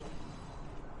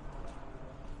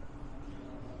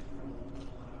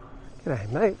G'day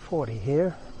mate, 40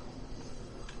 here.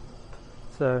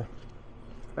 So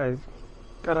I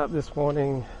got up this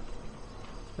morning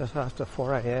just after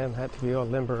 4 a.m, had to be all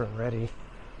limber and ready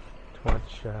to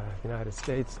watch the United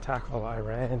States tackle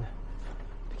Iran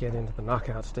to get into the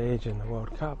knockout stage in the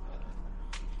World Cup,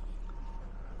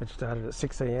 which started at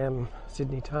 6 a.m.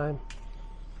 Sydney time.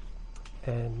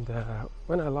 And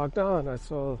when I logged on, I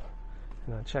saw,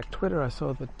 and I checked Twitter, I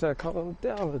saw that Colin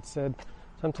Dell had said,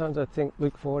 sometimes I think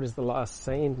Luke Ford is the last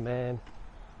sane man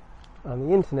on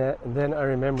the internet, and then I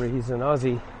remember he's an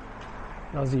Aussie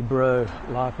bro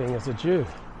LARPing as a Jew.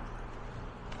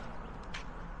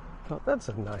 Thought that's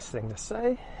a nice thing to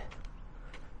say.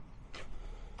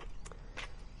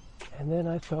 And then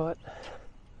I thought,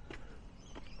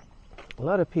 a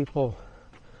lot of people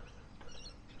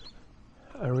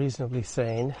are reasonably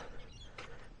sane,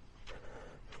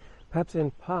 perhaps in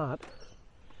part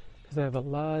because they have a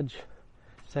large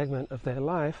segment of their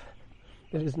life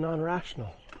that is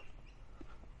non-rational,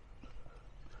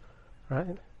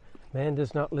 right? Man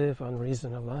does not live on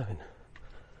reason alone.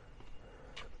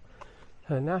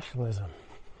 Nationalism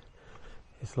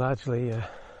is largely a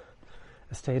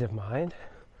state of mind.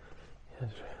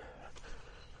 It's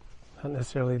not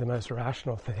necessarily the most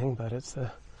rational thing, but it's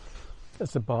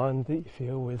a bond that you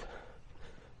feel with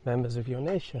members of your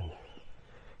nation.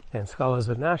 And scholars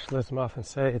of nationalism often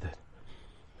say that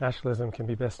nationalism can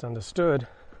be best understood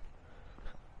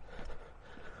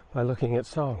by looking at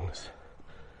songs,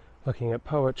 looking at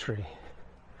poetry,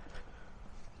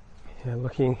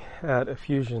 looking at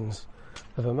effusions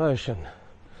of emotion,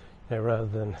 rather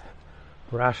than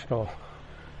rational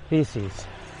theses.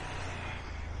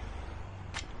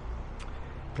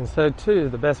 And so too,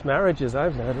 the best marriages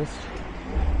I've noticed,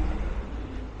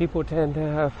 people tend to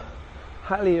have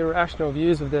highly irrational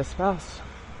views of their spouse.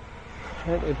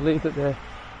 Right? They believe that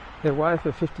their wife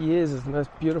of 50 years is the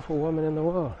most beautiful woman in the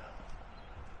world.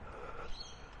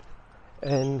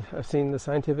 And I've seen the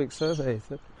scientific surveys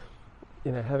that,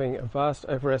 having a vast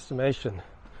overestimation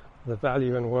of the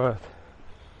value and worth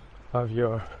of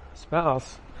your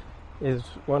spouse is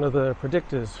one of the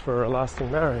predictors for a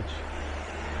lasting marriage.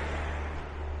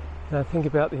 And I think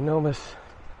about the enormous,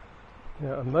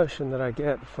 emotion that I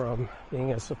get from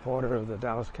being a supporter of the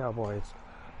Dallas Cowboys,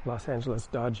 Los Angeles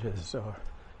Dodgers, or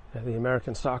the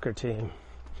American soccer team,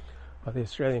 or the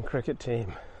Australian cricket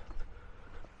team.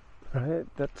 Right?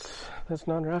 That's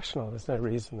non-rational. There's no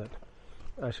reason that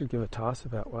I should give a toss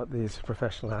about what these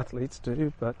professional athletes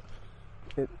do, but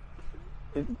it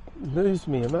moves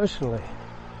me emotionally.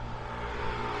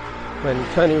 When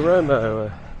Tony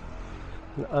Romo,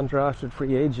 an undrafted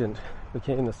free agent,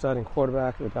 became the starting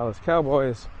quarterback of the Dallas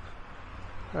Cowboys,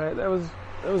 right? That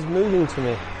was moving to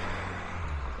me,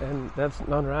 and that's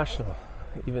non-rational,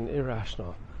 even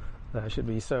irrational, that I should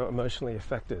be so emotionally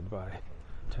affected by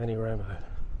Tony Romo.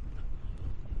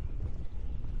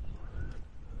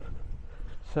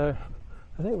 So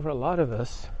I think for a lot of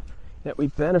us, that we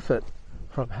benefit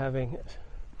from having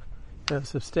a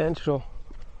substantial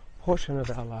portion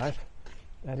of our life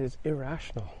that is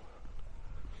irrational.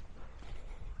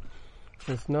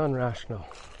 It's non-rational.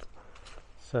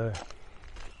 So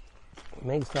it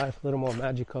makes life a little more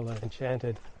magical and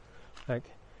enchanted. Like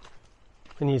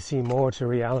when you see more to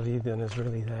reality than is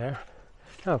really there.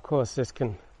 Now, of course, this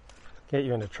can get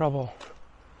you into trouble.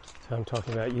 So I'm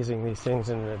talking about using these things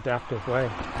in an adaptive way.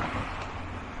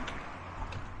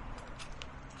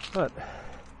 But,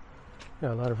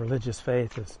 a lot of religious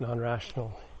faith is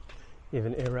non-rational,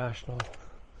 even irrational.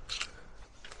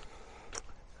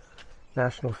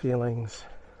 National feelings,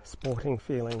 sporting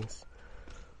feelings,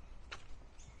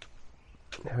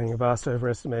 having a vast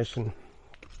overestimation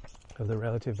of the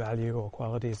relative value or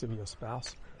qualities of your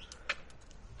spouse.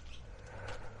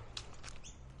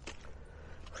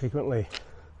 Frequently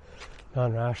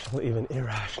non-rational, even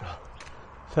irrational.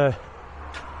 So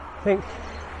I think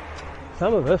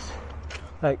some of us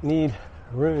need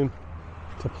room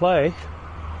to play,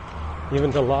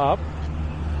 even to LARP,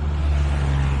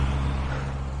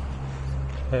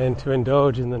 and to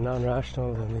indulge in the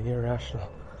non-rational and the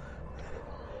irrational.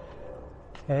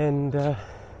 And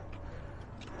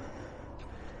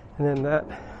then that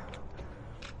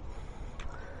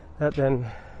then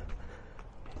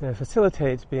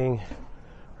facilitates being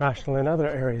rational in other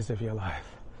areas of your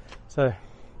life. So,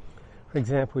 for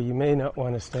example, you may not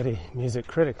want to study music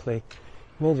critically,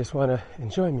 you may just want to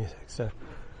enjoy music. So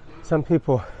some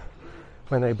people,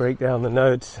 when they break down the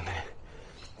notes and they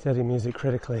study music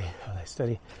critically, or they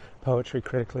study poetry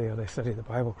critically, or they study the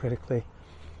Bible critically,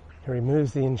 it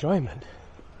removes the enjoyment.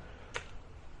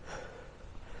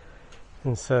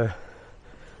 And so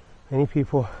many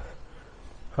people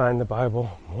find the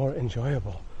Bible more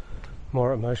enjoyable,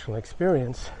 more emotional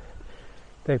experience.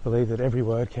 They believe that every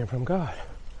word came from God.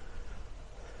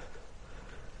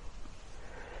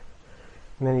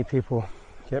 Many people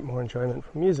get more enjoyment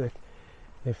from music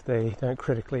if they don't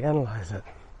critically analyze it,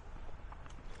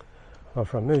 or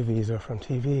from movies, or from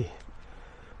TV,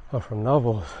 or from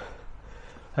novels.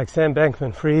 Like Sam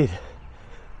Bankman-Fried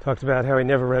talked about how he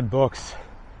never read books,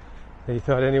 that he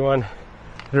thought anyone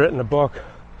who had written a book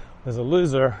was a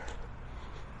loser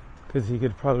because he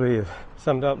could probably have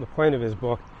summed up the point of his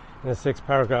book in a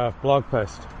 6-paragraph blog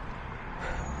post.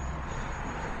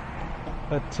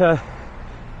 But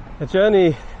the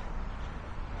journey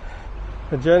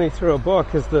through a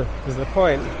book is the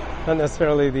point, not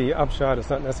necessarily the upshot. It's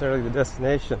not necessarily the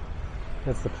destination.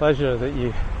 It's the pleasure that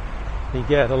you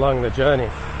get along the journey.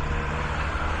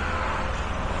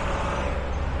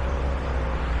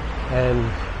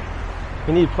 And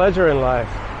we need pleasure in life.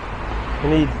 We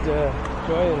need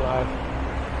joy in life.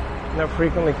 And that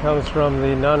frequently comes from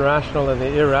the non-rational and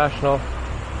the irrational.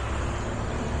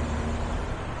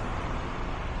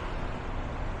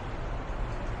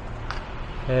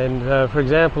 And for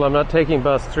example, I'm not taking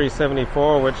bus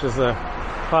 374, which is the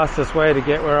fastest way to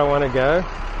get where I want to go.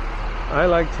 I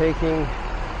like taking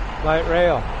light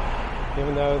rail,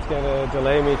 even though it's going to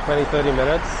delay me 20-30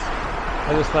 minutes.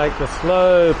 I just like the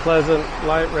slow, pleasant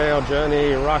light rail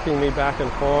journey rocking me back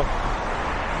and forth.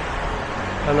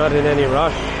 I'm not in any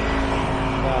rush.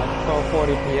 About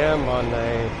 12:40 p.m. on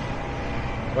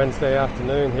a Wednesday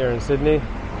afternoon here in Sydney.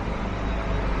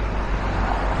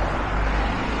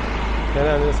 And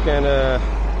I'm just going to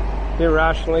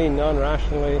irrationally,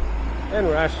 non-rationally, and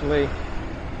rationally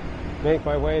make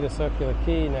my way to Circular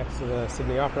Quay next to the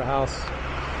Sydney Opera House.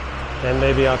 Then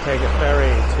maybe I'll take a ferry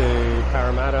to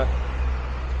Parramatta.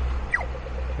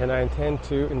 And I intend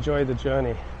to enjoy the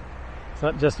journey. It's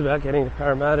not just about getting to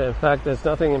Parramatta. In fact, there's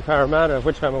nothing in Parramatta of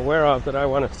which I'm aware of that I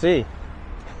want to see.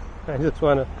 I just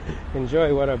want to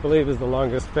enjoy what I believe is the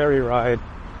longest ferry ride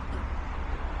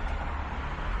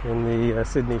in the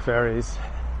Sydney ferries.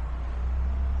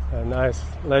 A nice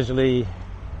leisurely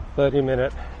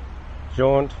 30-minute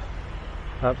jaunt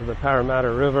up to the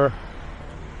Parramatta River.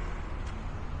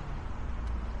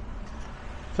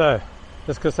 So,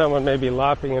 just because someone may be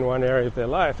LARPing in one area of their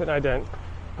life, and I don't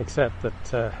accept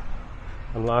that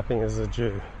I'm LARPing as a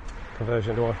Jew.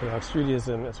 Conversion to Orthodox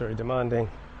Judaism is very demanding,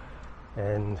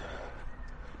 and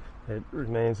it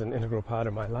remains an integral part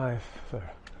of my life for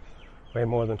way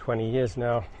more than 20 years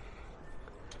now.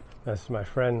 Most of my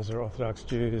friends are Orthodox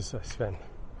Jews. I spend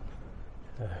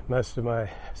most of my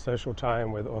social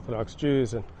time with Orthodox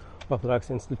Jews and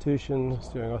Orthodox institutions,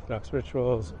 doing Orthodox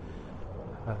rituals,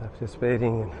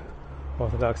 participating in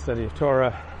Orthodox study of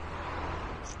Torah,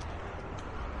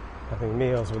 having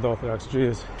meals with Orthodox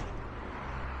Jews.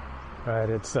 Right?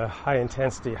 It's a high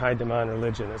intensity, high demand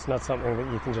religion. It's not something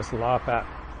that you can just LARP at.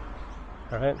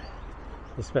 All right?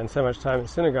 You spend so much time in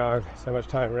synagogue, so much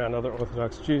time around other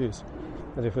Orthodox Jews,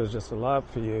 that if it was just a LARP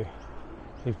for you,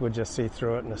 people would just see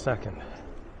through it in a second.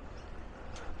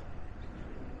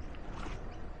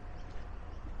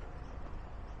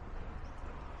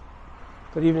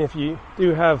 But even if you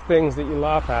do have things that you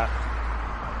LARP at,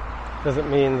 doesn't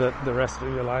mean that the rest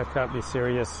of your life can't be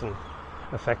serious and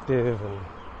effective and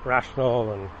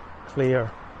rational and clear.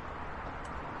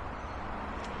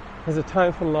 There's a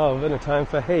time for love and a time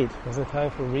for hate. There's a time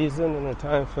for reason and a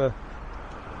time for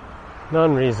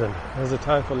non-reason. There's a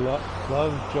time for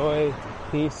love, joy,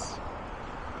 peace.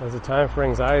 There's a time for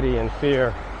anxiety and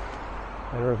fear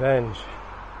and revenge.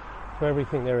 For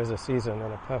everything there is a season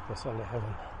and a purpose under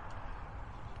heaven.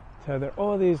 So there are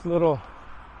all these little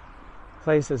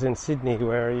places in Sydney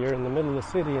where you're in the middle of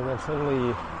the city and then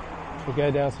suddenly you go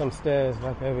down some stairs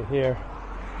like over here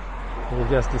and you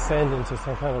just descend into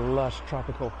some kind of lush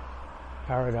tropical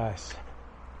paradise.